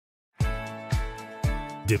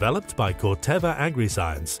Developed by Corteva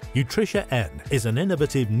Agriscience, Utrisha N is an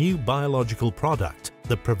innovative new biological product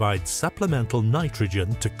that provides supplemental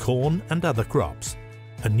nitrogen to corn and other crops.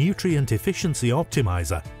 A nutrient efficiency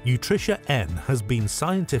optimizer, Utrisha N has been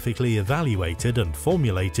scientifically evaluated and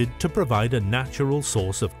formulated to provide a natural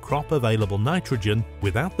source of crop-available nitrogen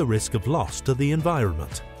without the risk of loss to the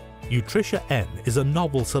environment. Utrisha N is a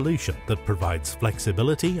novel solution that provides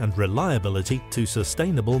flexibility and reliability to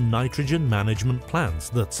sustainable nitrogen management plans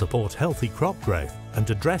that support healthy crop growth and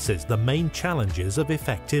addresses the main challenges of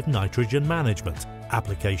effective nitrogen management: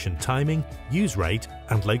 application timing, use rate,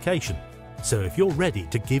 and location. So if you're ready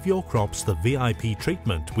to give your crops the VIP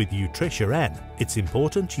treatment with Utrisha N, it's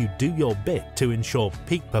important you do your bit to ensure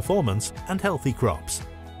peak performance and healthy crops.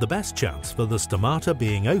 The best chance for the stomata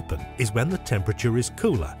being open is when the temperature is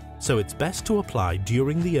cooler, so it's best to apply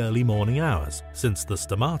during the early morning hours, since the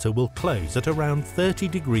stomata will close at around 30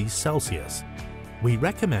 degrees Celsius. We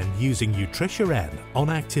recommend using Utrisha N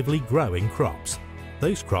on actively growing crops.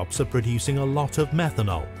 Those crops are producing a lot of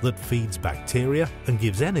methanol that feeds bacteria and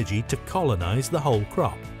gives energy to colonize the whole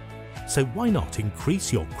crop. So why not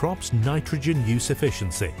increase your crop's nitrogen use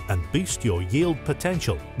efficiency and boost your yield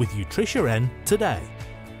potential with Utrisha N today?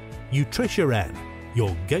 Utrisha N,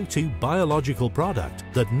 your go-to biological product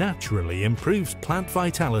that naturally improves plant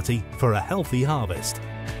vitality for a healthy harvest.